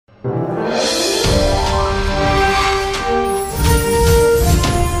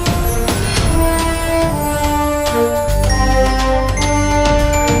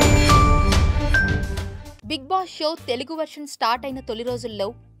Telugu version start అయిన తొలి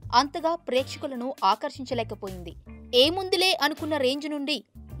రోజుల్లో అంతగా ప్రేక్షకులను ఆకర్షించలేకపోయింది. ఏముందిలే అనుకున్న రేంజ్ నుండి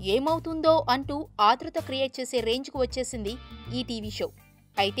ఏమవుతుందో అంటూ ఆతృత క్రియేట్ చేసే రేంజ్కు వచ్చేసింది ఈ టీవీ షో.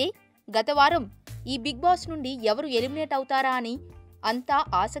 అయితే గత వారం ఈ బిగ్ బాస్ నుండి ఎవరు ఎలిమినేట్ అవుతారా అని అంతా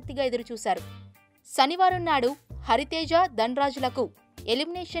ఆసక్తిగా ఎదురుచూశారు. శనివారం నాడు హరితేజ, ధన్రాజులకు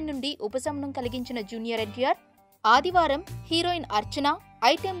ఎలిమినేషన్ నుండి ఉపశమనం కలిగించిన జూనియర్ ఎన్టీఆర్, ఆదివారం హీరోయిన్ అర్చన,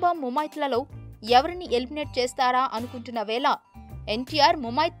 ఐటెం బాంబ్ ముమైత్లలో ఎవరిని ఎలిమినేట్ చేస్తారా అనుకుంటున్న వేళ ఎన్టీఆర్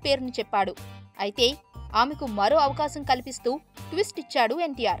ముమైత్ పేరును చెప్పాడు. అయితే ఆమెకు మరో అవకాశం కల్పిస్తూ ట్విస్ట్ ఇచ్చాడు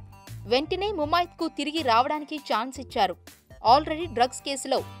ఎన్టీఆర్. వెంటనే ముమైత్కు తిరిగి రావడానికి ఛాన్స్ ఇచ్చారు. ఆల్రెడీ డ్రగ్స్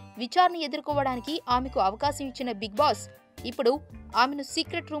కేసులో విచారణ ఎదుర్కోవడానికి ఆమెకు అవకాశం ఇచ్చిన బిగ్ బాస్ ఇప్పుడు ఆమెను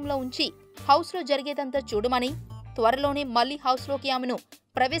సీక్రెట్ రూమ్లో ఉంచి హౌస్లో జరిగేదంతా చూడమని, త్వరలోనే మళ్లీ హౌస్లోకి ఆమెను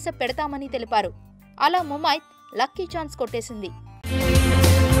ప్రవేశపెడతామని తెలిపారు. అలా ముమైత్ లక్కీ ఛాన్స్ కొట్టేసింది.